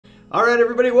Alright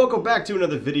everybody, welcome back to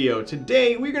another video.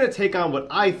 Today we're going to take on what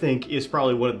I think is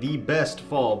probably one of the best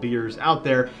fall beers out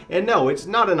there. And no, it's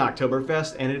not an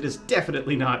Oktoberfest, and it is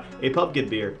definitely not a pumpkin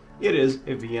beer. It is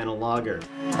a Vienna Lager.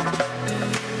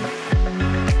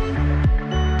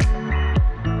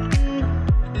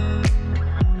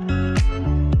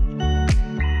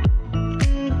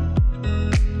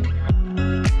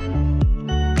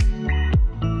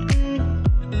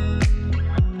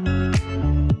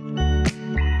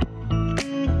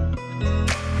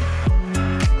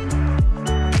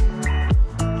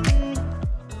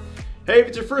 Hey, if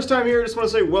it's your first time here, I just want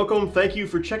to say welcome, thank you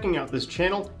for checking out this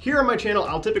channel. Here on my channel,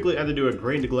 I'll typically either do a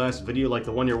grain to glass video like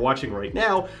the one you're watching right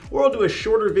now, or I'll do a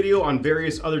shorter video on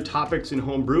various other topics in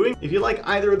home brewing. If you like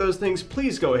either of those things,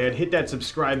 please go ahead, hit that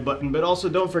subscribe button, but also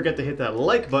don't forget to hit that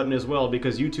like button as well,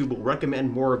 because YouTube will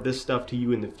recommend more of this stuff to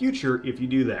you in the future if you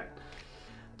do that.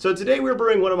 So today we're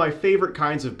brewing one of my favorite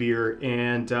kinds of beer,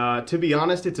 and to be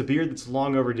honest, it's a beer that's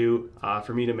long overdue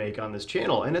for me to make on this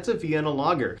channel, and it's a Vienna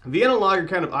Lager. Vienna Lager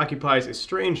kind of occupies a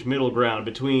strange middle ground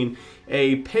between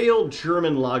a pale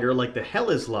German lager like the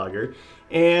Helles Lager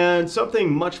and something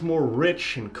much more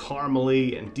rich and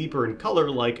caramely and deeper in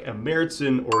color like a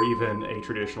Märzen or even a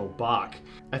traditional Bock.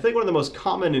 I think one of the most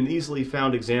common and easily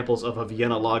found examples of a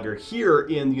Vienna Lager here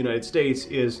in the United States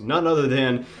is none other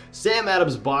than Sam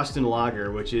Adams Boston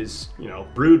Lager, which is,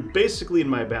 brewed basically in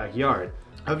my backyard.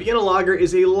 A Vienna Lager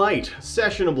is a light,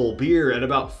 sessionable beer at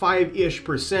about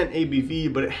 5-ish%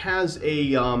 ABV, but it has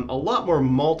a lot more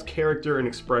malt character and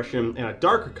expression and a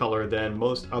darker color than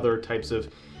most other types of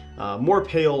more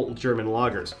pale German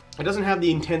lagers. It doesn't have the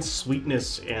intense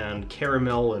sweetness and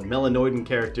caramel and melanoidin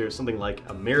character of something like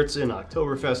a Märzen,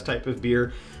 Oktoberfest type of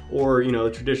beer, or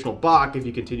the traditional Bock if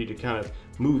you continue to kind of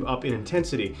move up in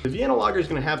intensity. The Vienna Lager is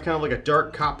going to have kind of like a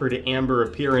dark copper to amber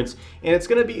appearance, and it's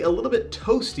going to be a little bit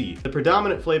toasty. The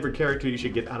predominant flavor character you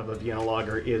should get out of a Vienna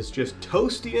Lager is just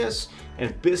toastiness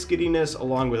and biscuitiness,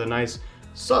 along with a nice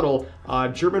subtle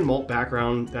German malt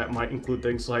background that might include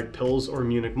things like Pils or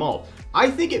Munich malt. I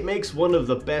think it makes one of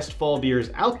the best fall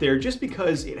beers out there just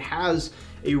because it has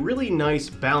a really nice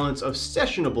balance of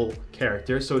sessionable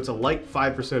character, so it's a light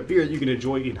 5% beer that you can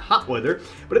enjoy in hot weather,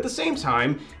 but at the same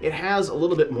time, it has a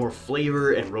little bit more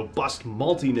flavor and robust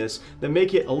maltiness that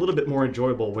make it a little bit more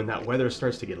enjoyable when that weather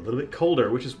starts to get a little bit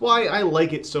colder, which is why I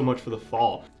like it so much for the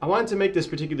fall. I wanted to make this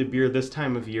particular beer this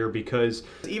time of year because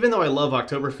even though I love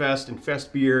Oktoberfest and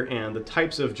Fest beer and the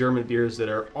types of German beers that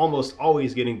are almost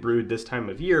always getting brewed this time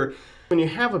of year, when you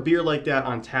have a beer like that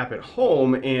on tap at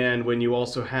home, and when you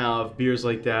also have beers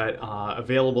like that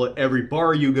available at every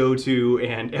bar you go to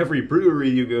and every brewery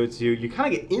you go to, you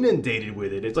kind of get inundated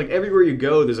with it. It's like everywhere you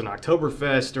go, there's an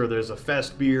Oktoberfest, or there's a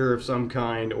Fest beer of some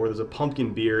kind, or there's a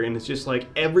pumpkin beer, and it's just like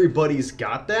everybody's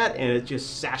got that, and it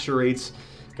just saturates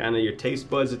kind of your taste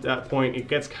buds at that point. It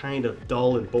gets kind of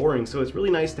dull and boring, so it's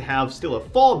really nice to have still a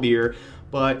fall beer,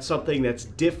 but something that's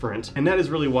different, and that is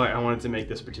really why I wanted to make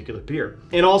this particular beer.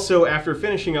 And also, after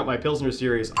finishing up my Pilsner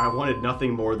series, I wanted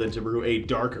nothing more than to brew a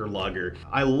darker lager.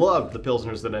 I loved the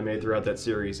Pilsners that I made throughout that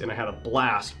series, and I had a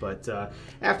blast, but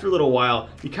after a little while,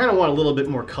 you kind of want a little bit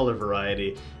more color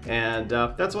variety, and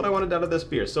that's what I wanted out of this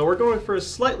beer. So we're going for a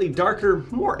slightly darker,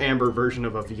 more amber version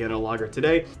of a Vienna Lager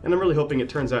today, and I'm really hoping it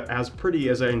turns out as pretty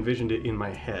as I envisioned it in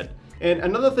my head. And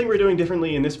another thing we're doing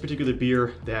differently in this particular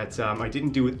beer that I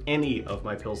didn't do with any of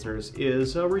my Pilsners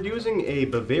is we're using a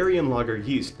Bavarian lager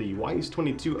yeast, the yeast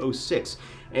 2206.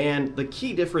 And the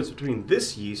key difference between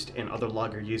this yeast and other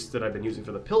lager yeasts that I've been using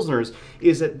for the Pilsners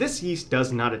is that this yeast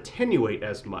does not attenuate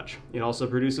as much. It also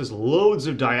produces loads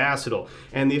of diacetyl,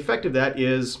 and the effect of that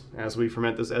is, as we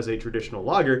ferment this as a traditional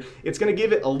lager, it's going to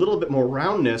give it a little bit more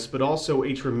roundness, but also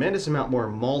a tremendous amount more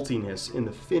maltiness in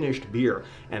the finished beer.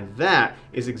 And that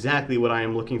is exactly what I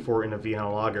am looking for in a Vienna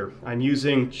Lager. I'm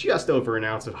using just over an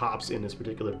ounce of hops in this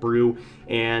particular brew,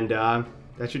 and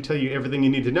that should tell you everything you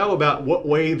need to know about what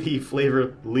way the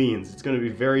flavor leans. It's going to be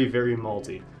very, very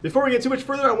malty. Before we get too much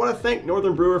further, I want to thank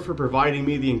Northern Brewer for providing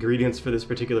me the ingredients for this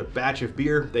particular batch of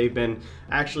beer. They've been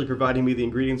actually providing me the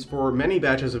ingredients for many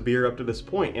batches of beer up to this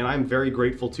point, and I'm very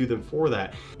grateful to them for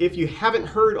that. If you haven't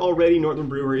heard already, Northern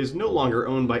Brewer is no longer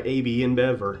owned by AB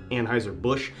InBev or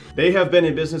Anheuser-Busch. They have been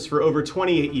in business for over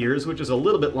 28 years, which is a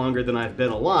little bit longer than I've been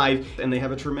alive, and they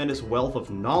have a tremendous wealth of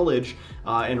knowledge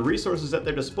and resources at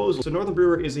their disposal. So Northern Brewer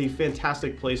Homebrewer is a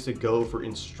fantastic place to go for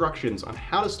instructions on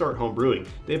how to start homebrewing.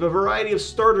 They have a variety of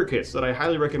starter kits that I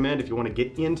highly recommend if you want to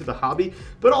get into the hobby,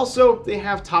 but also they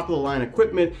have top-of-the-line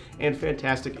equipment and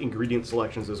fantastic ingredient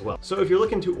selections as well. So if you're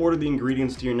looking to order the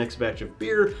ingredients to your next batch of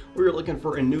beer, or you're looking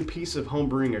for a new piece of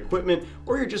homebrewing equipment,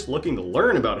 or you're just looking to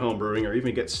learn about homebrewing or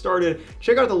even get started,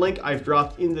 check out the link I've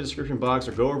dropped in the description box,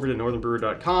 or go over to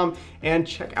northernbrewer.com and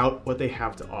check out what they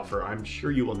have to offer. I'm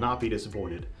sure you will not be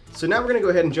disappointed. So now we're going to go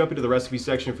ahead and jump into the recipe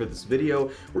section for this video.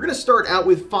 We're going to start out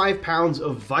with 5 pounds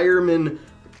of Weyermann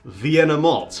Vienna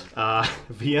malt.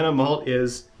 Vienna malt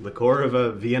is the core of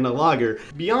a Vienna Lager.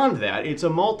 Beyond that, it's a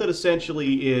malt that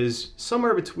essentially is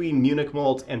somewhere between Munich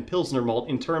malt and Pilsner malt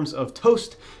in terms of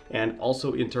toast and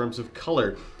also in terms of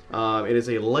color. It is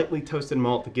a lightly toasted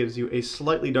malt that gives you a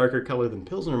slightly darker color than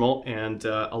Pilsner malt and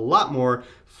a lot more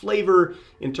flavor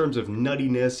in terms of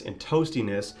nuttiness and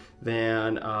toastiness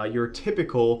than your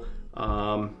typical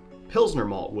Pilsner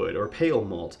malt would, or pale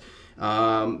malt.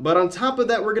 But on top of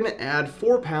that, we're going to add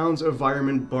 4 pounds of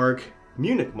Weyermann Bark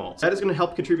Munich malt. That is going to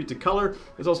help contribute to color.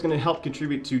 It's also going to help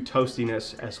contribute to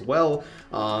toastiness as well,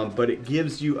 but it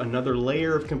gives you another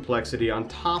layer of complexity on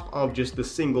top of just the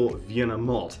single Vienna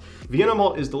malt. Vienna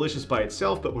malt is delicious by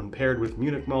itself, but when paired with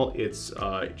Munich malt, it's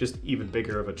just even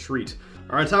bigger of a treat.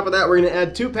 On top of that, we're going to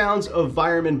add 2 pounds of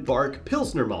Weyermann Bark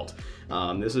Pilsner malt.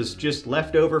 This is just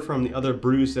left over from the other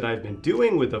brews that I've been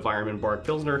doing with the Weyermann Bark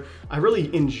Pilsner. I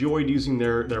really enjoyed using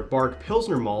their Bark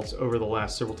Pilsner malts over the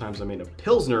last several times I made a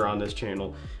Pilsner on this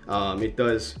channel. It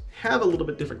does have a little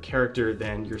bit different character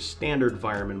than your standard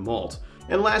Weyermann malt.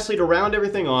 And lastly, to round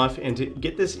everything off and to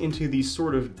get this into the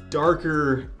sort of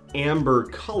darker amber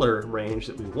color range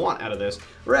that we want out of this,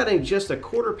 we're adding just a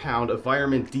 1/4 pound of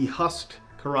Weyermann dehusked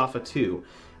Carafa 2.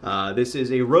 This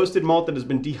is a roasted malt that has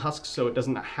been dehusked, so it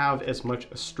doesn't have as much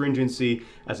astringency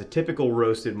as a typical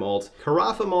roasted malt.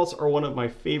 Carafa malts are one of my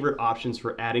favorite options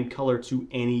for adding color to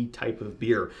any type of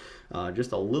beer.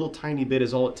 Just a little tiny bit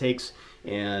is all it takes,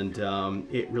 and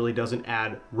it really doesn't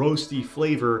add roasty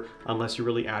flavor unless you're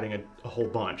really adding a whole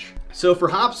bunch. So for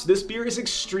hops, this beer is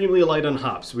extremely light on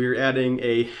hops. We're adding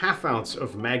a 1/2 ounce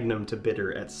of Magnum to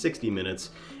bitter at 60 minutes,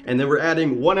 and then we're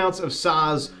adding 1 ounce of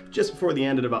Saaz just before the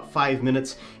end at about 5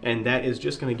 minutes, and that is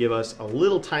just going to give us a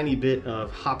little tiny bit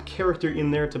of hop character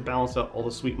in there to balance out all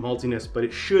the sweet maltiness, but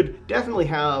it should definitely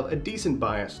have a decent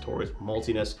bias towards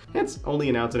maltiness. It's only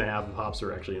 1.5 ounces of hops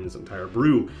are actually in this entire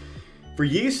brew. For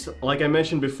yeast, like I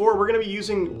mentioned before, we're going to be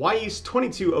using Wyeast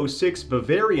 2206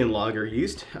 Bavarian lager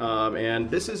yeast, and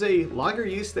this is a lager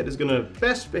yeast that is going to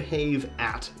best behave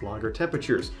at lager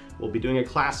temperatures. We'll be doing a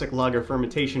classic lager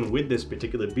fermentation with this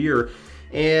particular beer,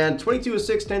 and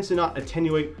 2206 tends to not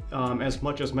attenuate as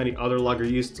much as many other lager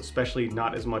yeasts, especially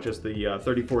not as much as the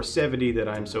 3470 that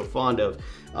I'm so fond of.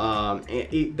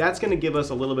 That's going to give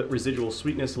us a little bit residual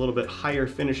sweetness, a little bit higher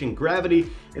finishing gravity.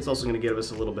 It's also going to give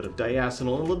us a little bit of diacetyl, a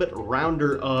little bit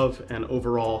rounder of an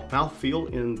overall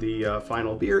mouthfeel in the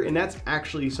final beer, and that's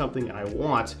actually something I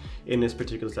want in this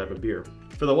particular type of beer.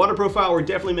 For the water profile, we're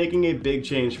definitely making a big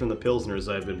change from the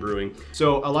Pilsners I've been brewing.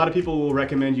 So a lot of people will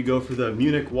recommend you go for the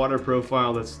Munich water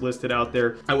profile that's listed out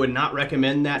there. I would not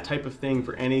recommend that type of thing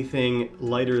for anything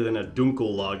lighter than a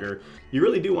Dunkel lager. You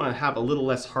really do want to have a little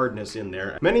less hardness in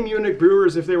there. Many Munich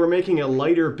brewers, if they were making a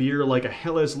lighter beer like a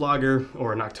Helles lager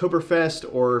or an Oktoberfest,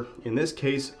 or in this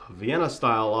case, a Vienna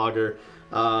style lager,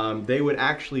 they would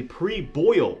actually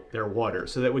pre-boil their water,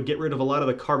 so that would get rid of a lot of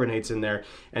the carbonates in there,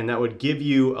 and that would give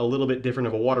you a little bit different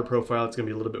of a water profile. It's going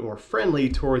to be a little bit more friendly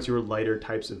towards your lighter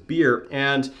types of beer.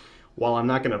 And while I'm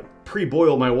not going to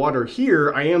pre-boil my water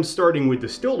here, I am starting with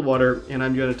distilled water, and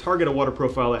I'm going to target a water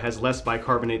profile that has less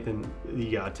bicarbonate than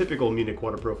the typical Munich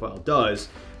water profile does,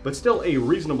 but still a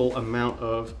reasonable amount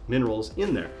of minerals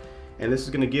in there. And this is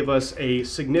going to give us a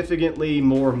significantly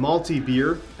more malty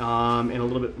beer and a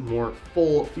little bit more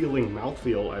full-feeling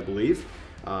mouthfeel, I believe,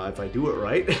 if I do it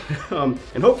right.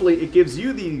 And hopefully it gives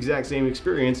you the exact same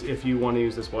experience if you want to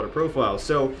use this water profile.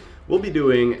 So we'll be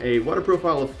doing a water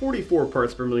profile of 44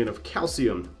 parts per million of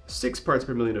calcium, 6 parts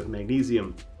per million of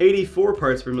magnesium, 84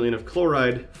 parts per million of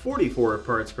chloride, 44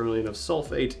 parts per million of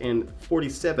sulfate, and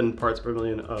 47 parts per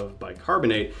million of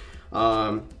bicarbonate.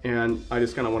 And I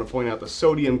just kind of want to point out the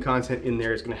sodium content in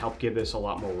there is going to help give this a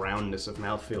lot more roundness of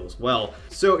mouthfeel as well.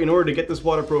 So in order to get this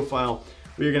water profile,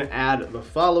 we're going to add the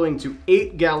following to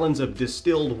 8 gallons of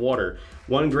distilled water: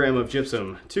 1 gram of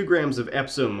gypsum, 2 grams of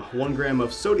Epsom, 1 gram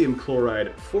of sodium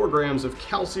chloride, 4 grams of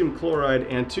calcium chloride,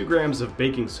 and 2 grams of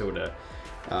baking soda.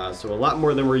 So a lot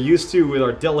more than we're used to with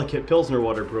our delicate Pilsner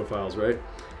water profiles, right?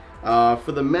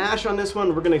 For the mash on this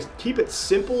one, we're gonna keep it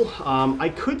simple. I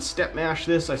could step mash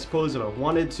this, I suppose, if I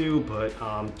wanted to, but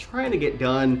trying to get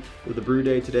done with the brew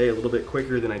day today a little bit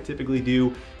quicker than I typically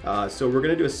do. So we're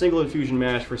gonna do a single infusion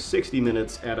mash for 60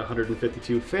 minutes at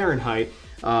 152 Fahrenheit.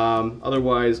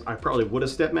 Otherwise, I probably would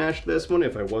have step mashed this one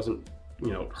if I wasn't,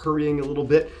 you know, hurrying a little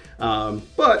bit,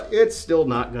 but it's still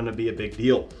not gonna be a big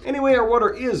deal. Anyway, our water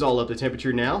is all up to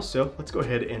temperature now, so let's go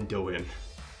ahead and dough in.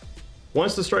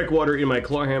 Once the strike water in my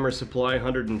claw hammer supply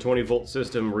 120 volt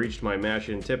system reached my mash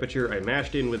in temperature, I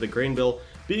mashed in with a grain bill,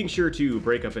 being sure to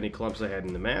break up any clumps I had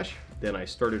in the mash. Then I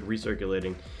started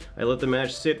recirculating. I let the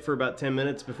mash sit for about 10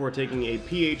 minutes before taking a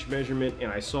pH measurement,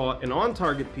 and I saw an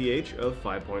on-target pH of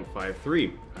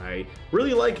 5.53. I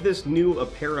really like this new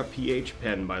Apera pH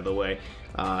pen, by the way.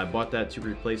 I bought that to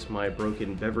replace my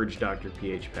broken Beverage Doctor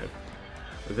pH pen.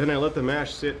 Then I let the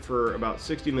mash sit for about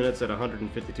 60 minutes at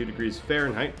 152 degrees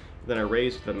Fahrenheit. Then I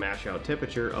raised the mash out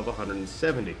temperature of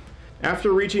 170.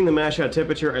 After reaching the mash out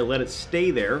temperature, I let it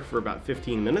stay there for about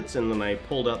 15 minutes, and then I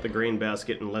pulled out the grain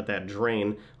basket and let that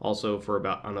drain, also for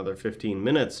about another 15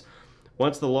 minutes.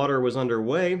 Once the lauter was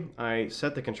underway, I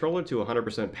set the controller to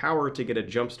 100% power to get a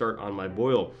jump start on my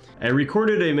boil. I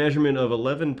recorded a measurement of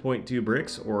 11.2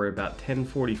 bricks, or about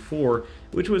 1044,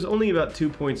 which was only about 2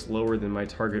 points lower than my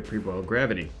target pre-boil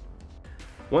gravity.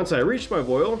 Once I reached my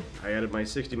boil, I added my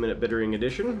 60-minute bittering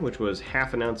addition, which was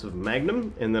half an ounce of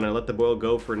Magnum, and then I let the boil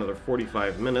go for another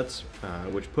 45 minutes,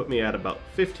 which put me at about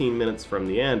 15 minutes from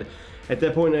the end. At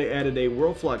that point, I added a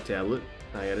Whirlfloc tablet,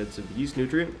 I added some yeast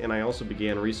nutrient, and I also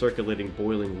began recirculating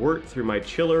boiling wort through my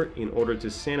chiller in order to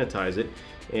sanitize it.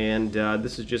 And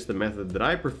this is just the method that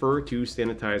I prefer to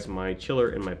sanitize my chiller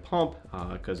and my pump,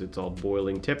 because it's all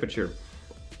boiling temperature.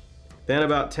 Then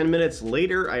about 10 minutes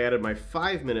later, I added my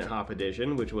 5-minute hop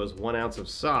addition, which was 1 ounce of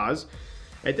Saaz.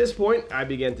 At this point, I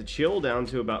began to chill down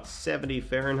to about 70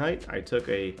 Fahrenheit. I took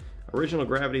a original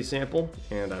gravity sample,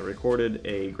 and I recorded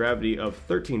a gravity of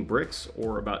 13 bricks,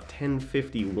 or about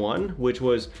 1051, which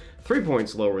was 3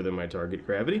 points lower than my target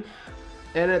gravity.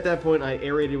 And at that point, I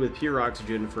aerated with pure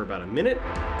oxygen for about a minute.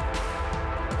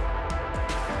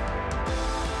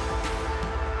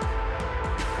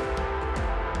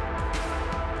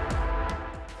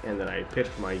 And then I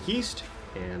picked my yeast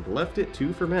and left it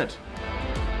to ferment.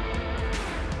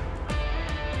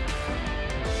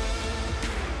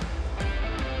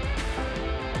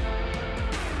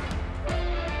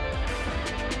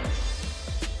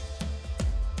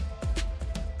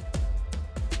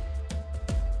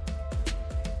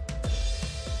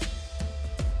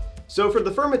 So for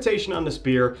the fermentation on this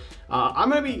beer,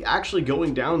 I'm going to be actually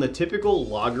going down the typical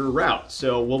lager route.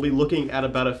 So we'll be looking at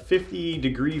about a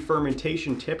 50-degree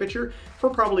fermentation temperature for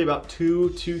probably about 2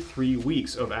 to 3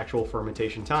 weeks of actual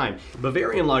fermentation time.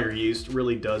 Bavarian lager yeast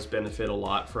really does benefit a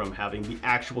lot from having the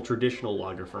actual traditional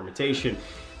lager fermentation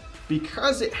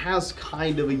because it has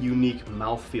kind of a unique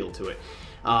mouthfeel to it.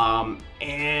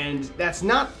 And that's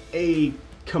not a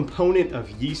component of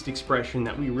yeast expression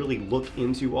that we really look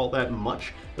into all that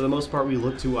much. For the most part, we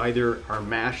look to either our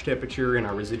mash temperature and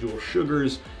our residual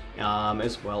sugars,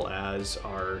 as well as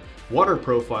our water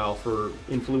profile for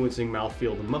influencing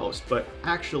mouthfeel the most. But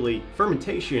actually,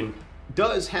 fermentation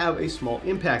does have a small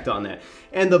impact on that.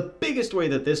 And the biggest way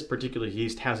that this particular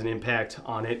yeast has an impact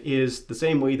on it is the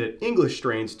same way that English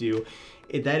strains do.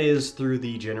 That is through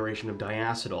the generation of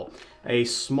diacetyl. A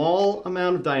small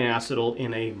amount of diacetyl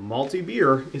in a malty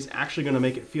beer is actually going to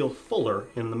make it feel fuller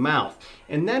in the mouth.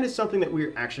 And that is something that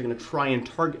we're actually going to try and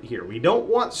target here. We don't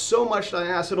want so much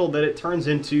diacetyl that it turns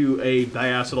into a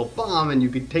diacetyl bomb and you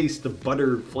can taste the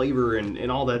butter flavor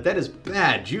and all that. That is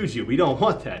bad juju. We don't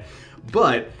want that.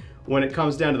 But when it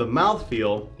comes down to the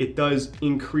mouthfeel, it does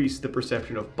increase the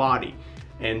perception of body.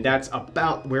 And that's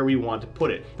about where we want to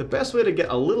put it. The best way to get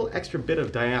a little extra bit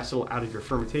of diacetyl out of your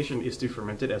fermentation is to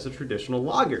ferment it as a traditional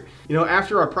lager. You know,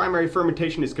 after our primary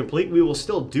fermentation is complete, we will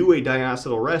still do a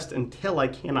diacetyl rest until I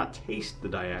cannot taste the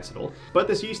diacetyl. But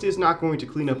this yeast is not going to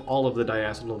clean up all of the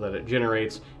diacetyl that it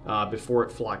generates before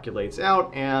it flocculates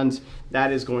out, and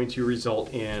that is going to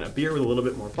result in a beer with a little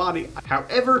bit more body.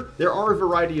 However, there are a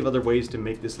variety of other ways to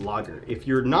make this lager. If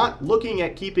you're not looking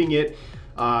at keeping it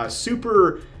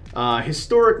super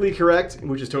historically correct,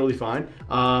 which is totally fine,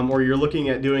 or you're looking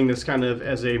at doing this kind of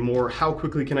as a more how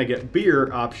quickly can I get beer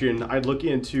option, I'd look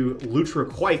into Lutra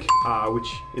Quake, which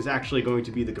is actually going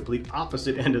to be the complete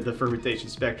opposite end of the fermentation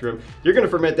spectrum. You're going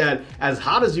to ferment that as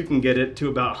hot as you can get it to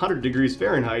about 100 degrees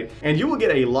Fahrenheit, and you will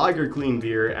get a lager clean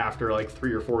beer after like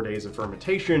 3 or 4 days of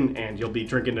fermentation, and you'll be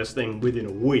drinking this thing within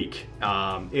a week.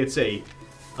 It's a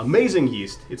amazing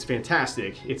yeast. It's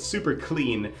fantastic. It's super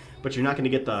clean, but you're not going to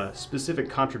get the specific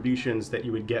contributions that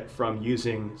you would get from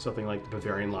using something like the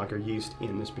Bavarian Lager yeast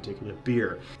in this particular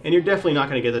beer. And you're definitely not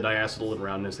going to get the diacetyl and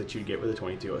roundness that you'd get with a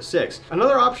 2206.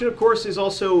 Another option, of course, is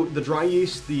also the dry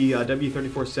yeast, the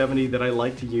W3470 that I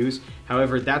like to use.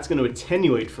 However, that's going to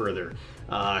attenuate further.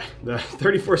 The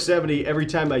 3470, every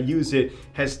time I use it,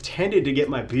 has tended to get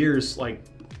my beers like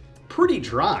pretty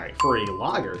dry for a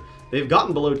lager. They've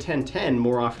gotten below 1010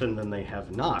 more often than they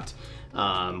have not,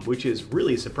 which is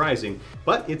really surprising,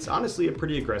 but it's honestly a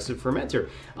pretty aggressive fermenter.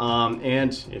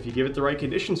 And if you give it the right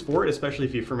conditions for it, especially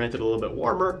if you ferment it a little bit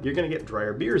warmer, you're gonna get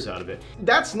drier beers out of it.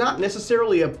 That's not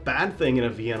necessarily a bad thing in a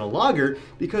Vienna Lager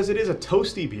because it is a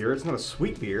toasty beer, it's not a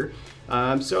sweet beer.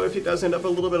 So if it does end up a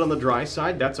little bit on the dry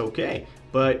side, that's okay.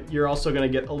 But you're also going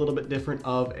to get a little bit different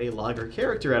of a lager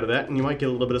character out of that, and you might get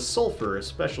a little bit of sulfur,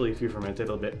 especially if you ferment it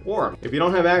a bit warm. If you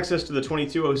don't have access to the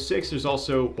 2206, there's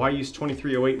also Wyeast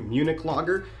 2308 Munich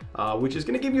Lager, which is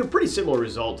going to give you a pretty similar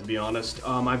result, to be honest.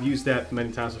 I've used that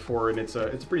many times before, and it's a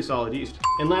pretty solid yeast.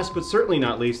 And last but certainly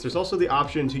not least, there's also the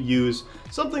option to use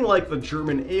something like the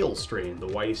German ale strain, the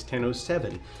Wyeast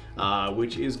 1007,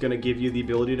 which is going to give you the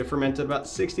ability to ferment at about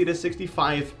 60 to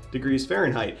 65 degrees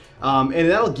Fahrenheit. And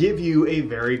that'll give you a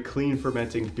very clean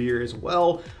fermenting beer as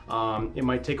well. It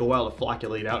might take a while to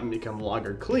flocculate out and become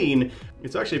lager clean.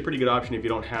 It's actually a pretty good option if you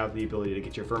don't have the ability to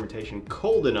get your fermentation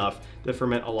cold enough to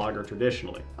ferment a lager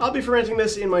traditionally. I'll be fermenting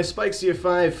this in my Spike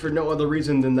CF5 for no other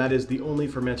reason than that is the only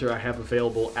fermenter I have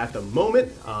available at the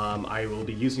moment. I will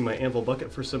be using my Anvil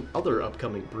bucket for some other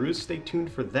upcoming brews. Stay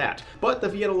tuned for that. But the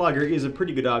Vienna Lager is a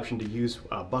pretty good option to use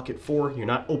a bucket for. You're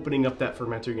not opening up that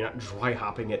fermenter, you're not dry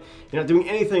hopping it, you're not doing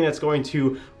anything that's going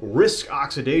to risk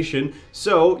oxidation,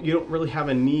 so you don't really have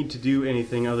a need to do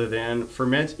anything other than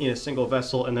ferment in a single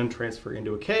vessel and then transfer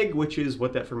into a keg, which is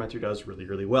what that fermenter does really,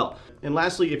 really well. And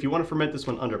lastly, if you want to ferment this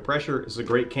one under pressure, it's a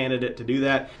great candidate to do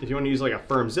that. If you want to use like a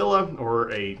Firmzilla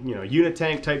or a unit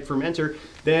tank type fermenter,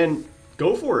 then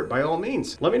go for it by all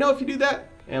means. Let me know if you do that,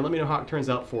 and let me know how it turns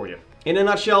out for you. In a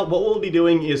nutshell, what we'll be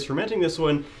doing is fermenting this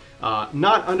one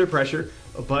not under pressure,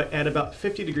 but at about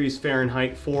 50 degrees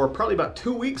Fahrenheit for probably about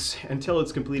 2 weeks until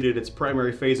it's completed its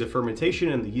primary phase of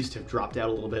fermentation and the yeast have dropped out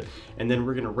a little bit. And then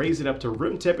we're going to raise it up to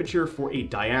room temperature for a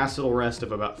diacetyl rest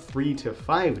of about 3 to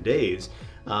 5 days,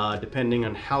 depending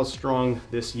on how strong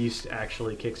this yeast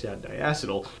actually kicks out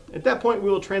diacetyl. At that point,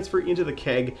 we will transfer into the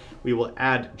keg. We will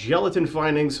add gelatin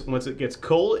findings once it gets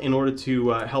cold in order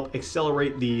to help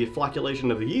accelerate the flocculation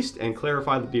of the yeast and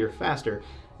clarify the beer faster.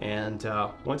 And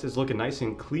once it's looking nice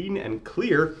and clean and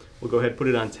clear, we'll go ahead and put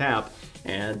it on tap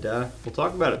and we'll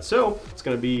talk about it. So it's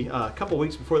going to be a couple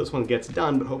weeks before this one gets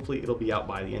done, but hopefully it'll be out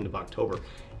by the end of October.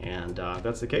 And if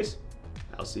that's the case,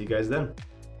 I'll see you guys then.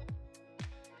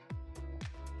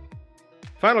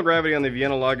 Final gravity on the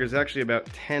Vienna Lager is actually about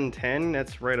 1010.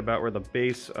 That's right about where the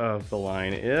base of the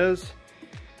line is.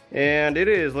 And it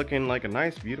is looking like a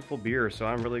nice, beautiful beer, so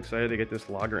I'm really excited to get this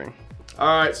lagering.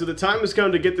 Alright, so the time has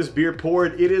come to get this beer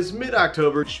poured. It is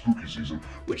mid-October, spooky season,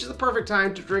 which is the perfect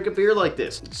time to drink a beer like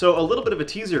this. So a little bit of a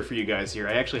teaser for you guys here.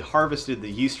 I actually harvested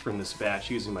the yeast from this batch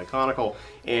using my conical,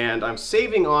 and I'm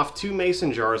saving off 2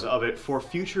 mason jars of it for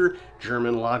future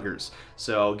German lagers.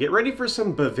 So get ready for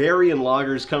some Bavarian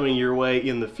lagers coming your way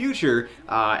in the future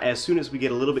as soon as we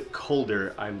get a little bit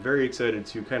colder. I'm very excited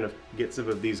to kind of get some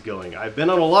of these going. I've been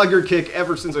on a lager kick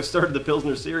ever since I started the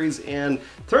Pilsner series, and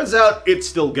turns out it's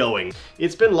still going.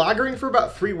 It's been lagering for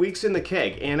about 3 weeks in the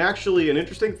keg, and actually an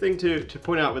interesting thing to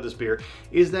point out with this beer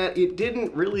is that it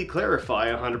didn't really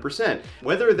clarify 100%.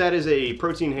 Whether that is a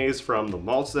protein haze from the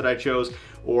malts that I chose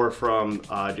or from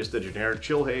just a generic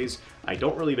chill haze, I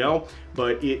don't really know,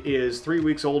 but it is 3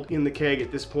 weeks old in the keg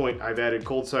at this point. I've added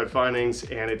cold side findings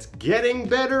and it's getting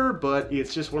better, but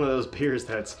it's just one of those beers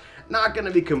that's not going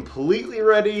to be completely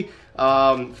ready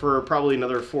for probably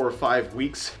another 4 or 5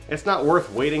 weeks. It's not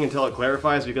worth waiting until it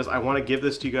clarifies because I want to give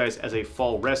this to you guys as a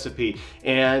fall recipe,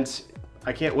 and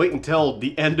I can't wait until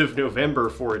the end of November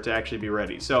for it to actually be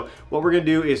ready. So what we're gonna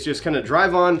do is just kind of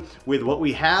drive on with what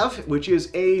we have, which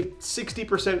is a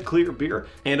 60% clear beer.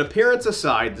 And appearance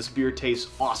aside, this beer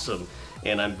tastes awesome,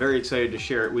 and I'm very excited to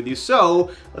share it with you. So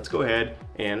let's go ahead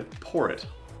and pour it.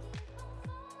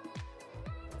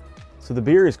 So the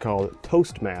beer is called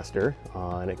Toastmaster,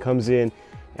 and it comes in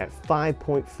at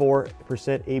 5.4%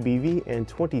 ABV and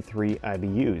 23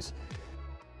 IBUs.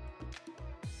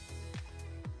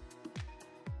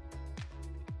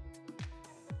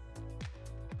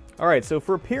 All right, so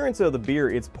for appearance of the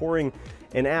beer, it's pouring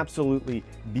an absolutely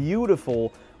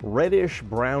beautiful reddish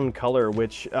brown color,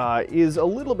 which is a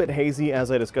little bit hazy as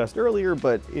I discussed earlier,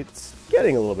 but it's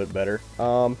getting a little bit better.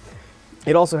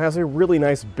 It also has a really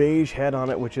nice beige head on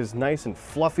it, which is nice and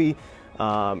fluffy.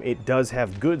 It does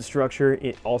have good structure.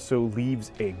 It also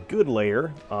leaves a good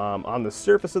layer on the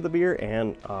surface of the beer,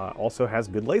 and also has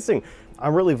good lacing.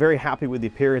 I'm really very happy with the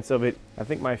appearance of it. I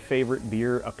think my favorite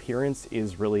beer appearance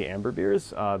is really amber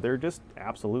beers. They're just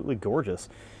absolutely gorgeous.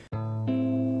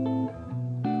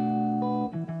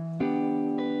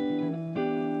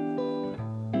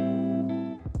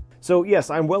 So yes,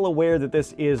 I'm well aware that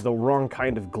this is the wrong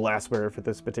kind of glassware for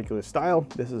this particular style.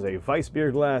 This is a Weiss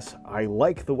beer glass. I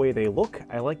like the way they look.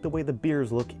 I like the way the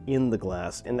beers look in the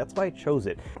glass, and that's why I chose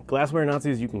it. Glassware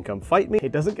Nazis, you can come fight me.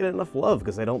 It doesn't get enough love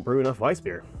because I don't brew enough Weiss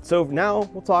beer. So now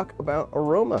we'll talk about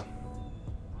aroma.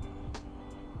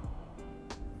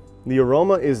 The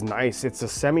aroma is nice. It's a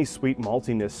semi-sweet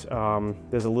maltiness.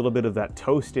 There's a little bit of that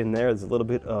toast in there. There's a little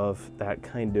bit of that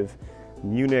kind of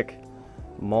Munich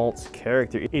malt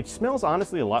character. It smells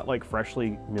honestly a lot like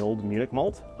freshly milled Munich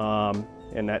malt,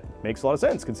 and that makes a lot of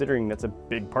sense considering that's a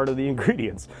big part of the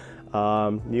ingredients.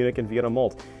 Munich and Vienna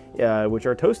malt, which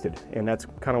are toasted, and that's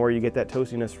kind of where you get that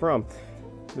toastiness from.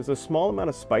 There's a small amount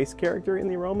of spice character in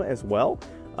the aroma as well,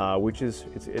 which is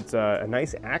it's a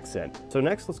nice accent. So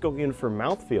next, let's go in for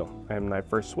mouthfeel and my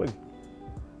first swig.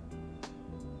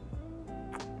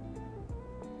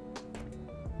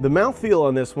 The mouthfeel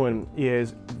on this one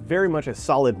is very much a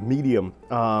solid medium.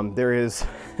 There is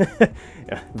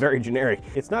yeah, very generic.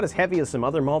 It's not as heavy as some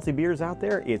other malty beers out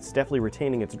there. It's definitely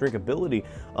retaining its drinkability,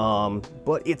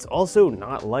 but it's also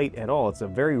not light at all. It's a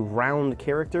very round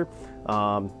character.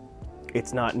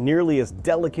 It's not nearly as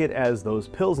delicate as those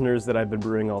Pilsners that I've been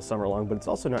brewing all summer long, but it's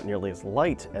also not nearly as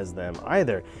light as them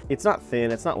either. It's not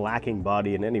thin, it's not lacking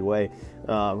body in any way,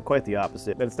 quite the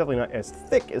opposite, but it's definitely not as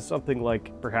thick as something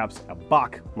like perhaps a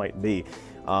Bock might be.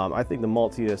 I think the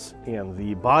maltiness and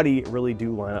the body really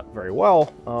do line up very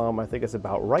well. I think it's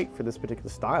about right for this particular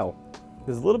style.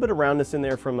 There's a little bit of roundness in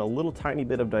there from a little tiny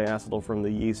bit of diacetyl from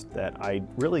the yeast that I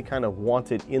really kind of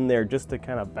wanted in there just to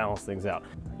kind of balance things out.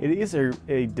 It is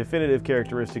a definitive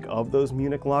characteristic of those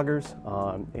Munich lagers,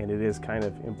 and it is kind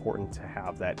of important to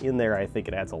have that in there. I think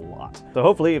it adds a lot. So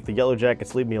hopefully if the Yellow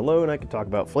Jackets leave me alone, I can talk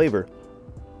about flavor.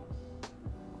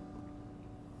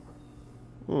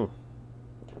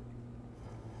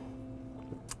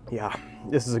 Yeah,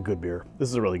 this is a good beer. This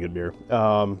is a really good beer.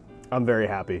 I'm very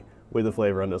happy with the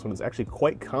flavor on this one. It's actually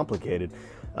quite complicated.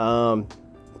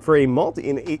 For a malty,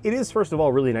 and it is first of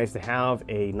all really nice to have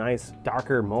a nice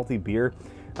darker malty beer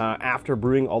after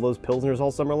brewing all those Pilsners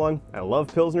all summer long. I love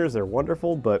Pilsners, they're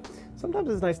wonderful, but sometimes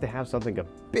it's nice to have something a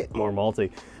bit more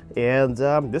malty. And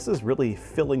this is really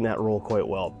filling that role quite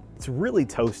well. It's really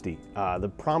toasty. The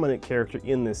prominent character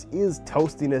in this is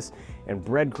toastiness and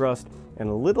bread crust and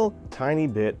a little tiny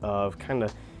bit of kind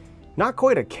of not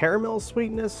quite a caramel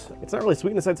sweetness. It's not really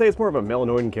sweetness. I'd say it's more of a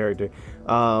melanoidin character.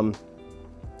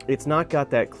 It's not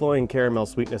got that cloying caramel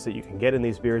sweetness that you can get in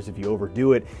these beers if you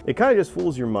overdo it. It kind of just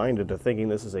fools your mind into thinking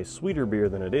this is a sweeter beer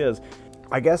than it is.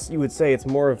 I guess you would say it's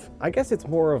more of,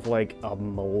 like a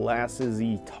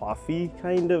molassesy toffee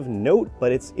kind of note,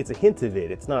 but it's a hint of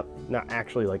it. It's not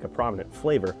actually like a prominent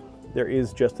flavor. There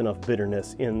is just enough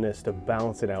bitterness in this to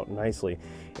balance it out nicely.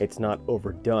 It's not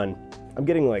overdone. I'm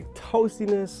getting like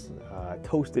toastiness,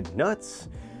 toasted nuts,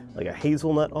 like a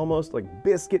hazelnut almost, like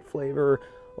biscuit flavor,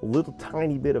 a little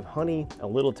tiny bit of honey, a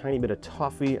little tiny bit of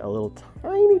toffee, a little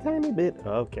tiny bit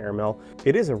of caramel.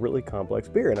 It is a really complex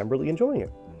beer and I'm really enjoying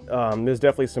it. There's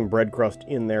definitely some bread crust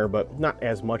in there, but not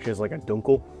as much as like a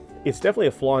dunkel. It's definitely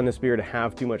a flaw in this beer to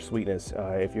have too much sweetness.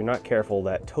 If you're not careful,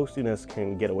 that toastiness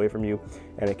can get away from you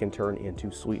and it can turn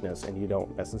into sweetness, and you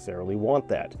don't necessarily want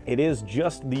that. It is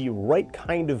just the right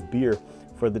kind of beer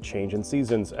for the change in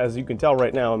seasons. As you can tell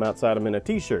right now, I'm outside, I'm in a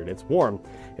t-shirt, it's warm.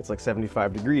 It's like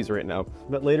 75 degrees right now.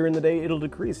 But later in the day, it'll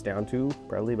decrease down to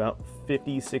probably about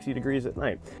 50, 60 degrees at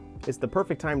night. It's the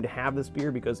perfect time to have this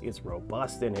beer because it's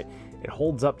robust and it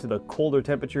holds up to the colder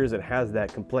temperatures. It has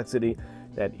that complexity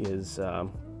that is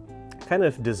kind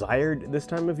of desired this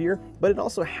time of year, but it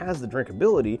also has the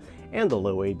drinkability and the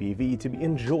low ABV to be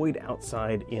enjoyed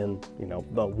outside in, you know,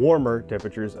 the warmer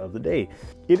temperatures of the day.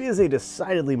 It is a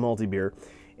decidedly malty beer,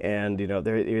 and you know,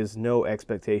 there is no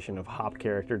expectation of hop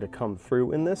character to come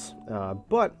through in this,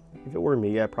 but if it were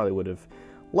me, I probably would have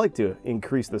liked to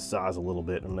increase the size a little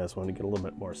bit on this one to get a little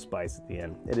bit more spice at the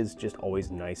end. It is just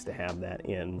always nice to have that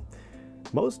in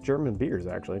most German beers,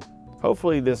 actually.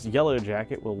 Hopefully this Yellow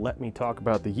Jacket will let me talk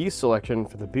about the yeast selection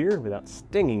for the beer without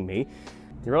stinging me.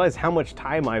 You realize how much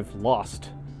time I've lost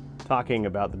talking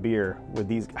about the beer with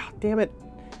these. Oh, damn it.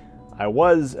 I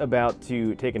was about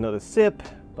to take another sip,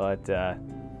 but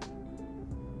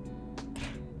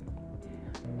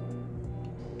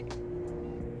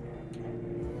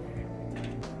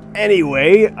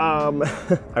Anyway,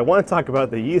 I want to talk about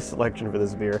the yeast selection for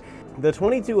this beer. The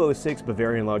 2206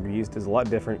 Bavarian Lager yeast is a lot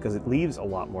different because it leaves a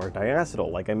lot more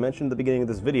diacetyl. Like I mentioned at the beginning of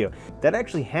this video, that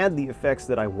actually had the effects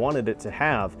that I wanted it to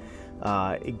have.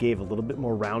 It gave a little bit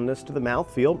more roundness to the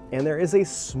mouthfeel, and there is a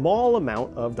small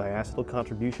amount of diacetyl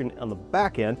contribution on the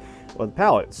back end of the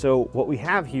palate. So what we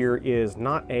have here is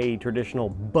not a traditional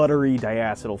buttery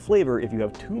diacetyl flavor if you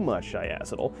have too much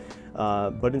diacetyl,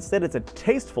 but instead it's a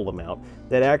tasteful amount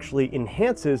that actually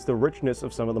enhances the richness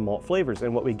of some of the malt flavors.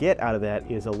 And what we get out of that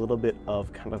is a little bit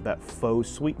of kind of that faux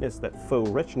sweetness, that faux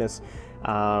richness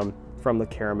from the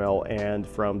caramel and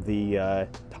from the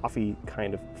toffee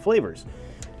kind of flavors.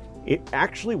 It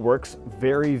actually works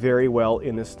very, very well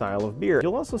in this style of beer.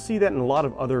 You'll also see that in a lot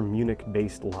of other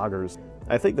Munich-based lagers.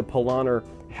 I think the Polaner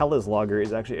Helles lager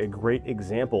is actually a great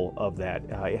example of that.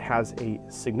 It has a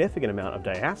significant amount of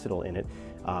diacetyl in it,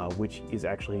 which is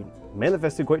actually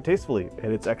manifested quite tastefully,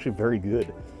 and it's actually very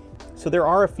good. So there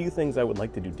are a few things I would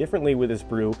like to do differently with this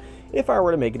brew if I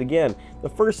were to make it again. The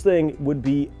first thing would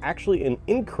be actually an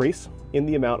increase in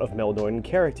the amount of Meldoinen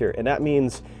character, and that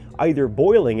means either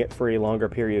boiling it for a longer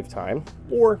period of time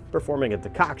or performing a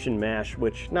decoction mash,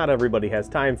 which not everybody has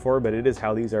time for, but it is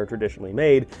how these are traditionally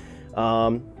made.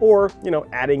 Or, you know,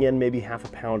 adding in maybe half a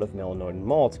pound of Meldoinen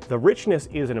malt. The richness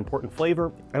is an important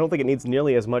flavor. I don't think it needs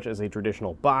nearly as much as a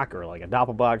traditional Bock or like a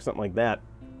Doppelbock, something like that.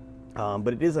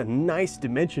 But it is a nice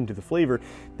dimension to the flavor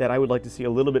that I would like to see a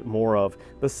little bit more of.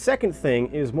 The second thing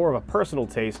is more of a personal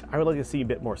taste. I would like to see a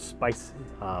bit more spice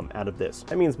out of this.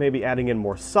 That means maybe adding in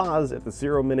more Saaz at the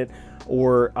 0 minute,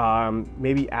 or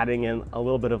maybe adding in a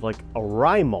little bit of like a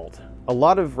rye malt. A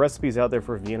lot of recipes out there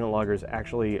for Vienna lagers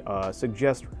actually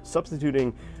suggest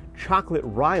substituting chocolate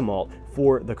rye malt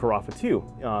for the Carafa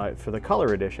 2 for the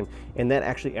color edition, and that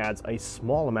actually adds a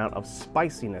small amount of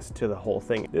spiciness to the whole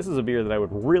thing. This is a beer that I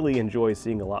would really enjoy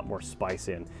seeing a lot more spice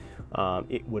in.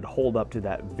 It would hold up to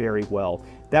that very well.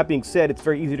 That being said, it's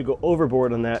very easy to go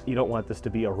overboard on that. You don't want this to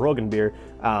be a Roggen beer,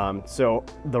 so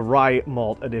the rye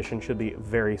malt addition should be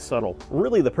very subtle.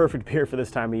 Really the perfect beer for this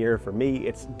time of year for me.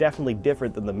 It's definitely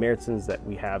different than the Märzens that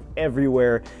we have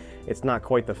everywhere. It's not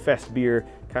quite the fest beer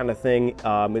kind of thing.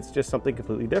 It's just something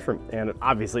completely different, and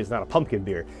obviously it's not a pumpkin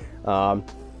beer.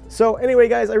 So anyway,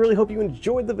 guys, I really hope you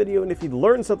enjoyed the video, and if you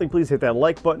learned something, please hit that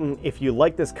like button. If you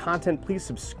like this content, please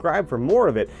subscribe for more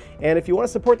of it. And if you want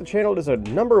to support the channel, there's a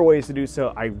number of ways to do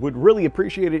so. I would really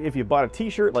appreciate it if you bought a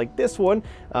t-shirt like this one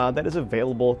that is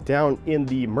available down in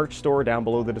the merch store down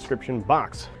below the description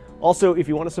box. Also, if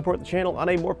you want to support the channel on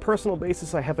a more personal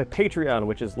basis, I have a Patreon,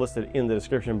 which is listed in the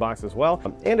description box as well.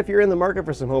 And if you're in the market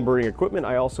for some home brewing equipment,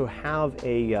 I also have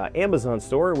a Amazon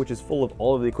store, which is full of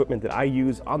all of the equipment that I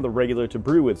use on the regular to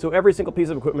brew with. So every single piece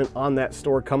of equipment on that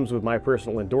store comes with my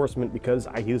personal endorsement because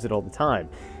I use it all the time.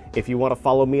 If you want to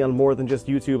follow me on more than just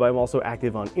YouTube, I'm also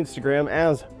active on Instagram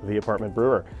as The Apartment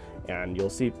Brewer, and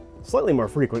you'll see slightly more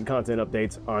frequent content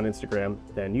updates on Instagram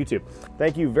than YouTube.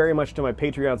 Thank you very much to my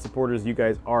Patreon supporters. You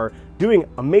guys are doing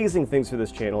amazing things for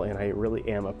this channel, and I really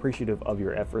am appreciative of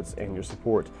your efforts and your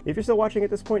support. If you're still watching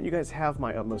at this point, you guys have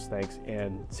my utmost thanks,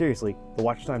 and seriously, the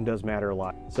watch time does matter a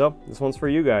lot. So this one's for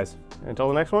you guys. Until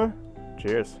the next one,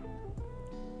 cheers.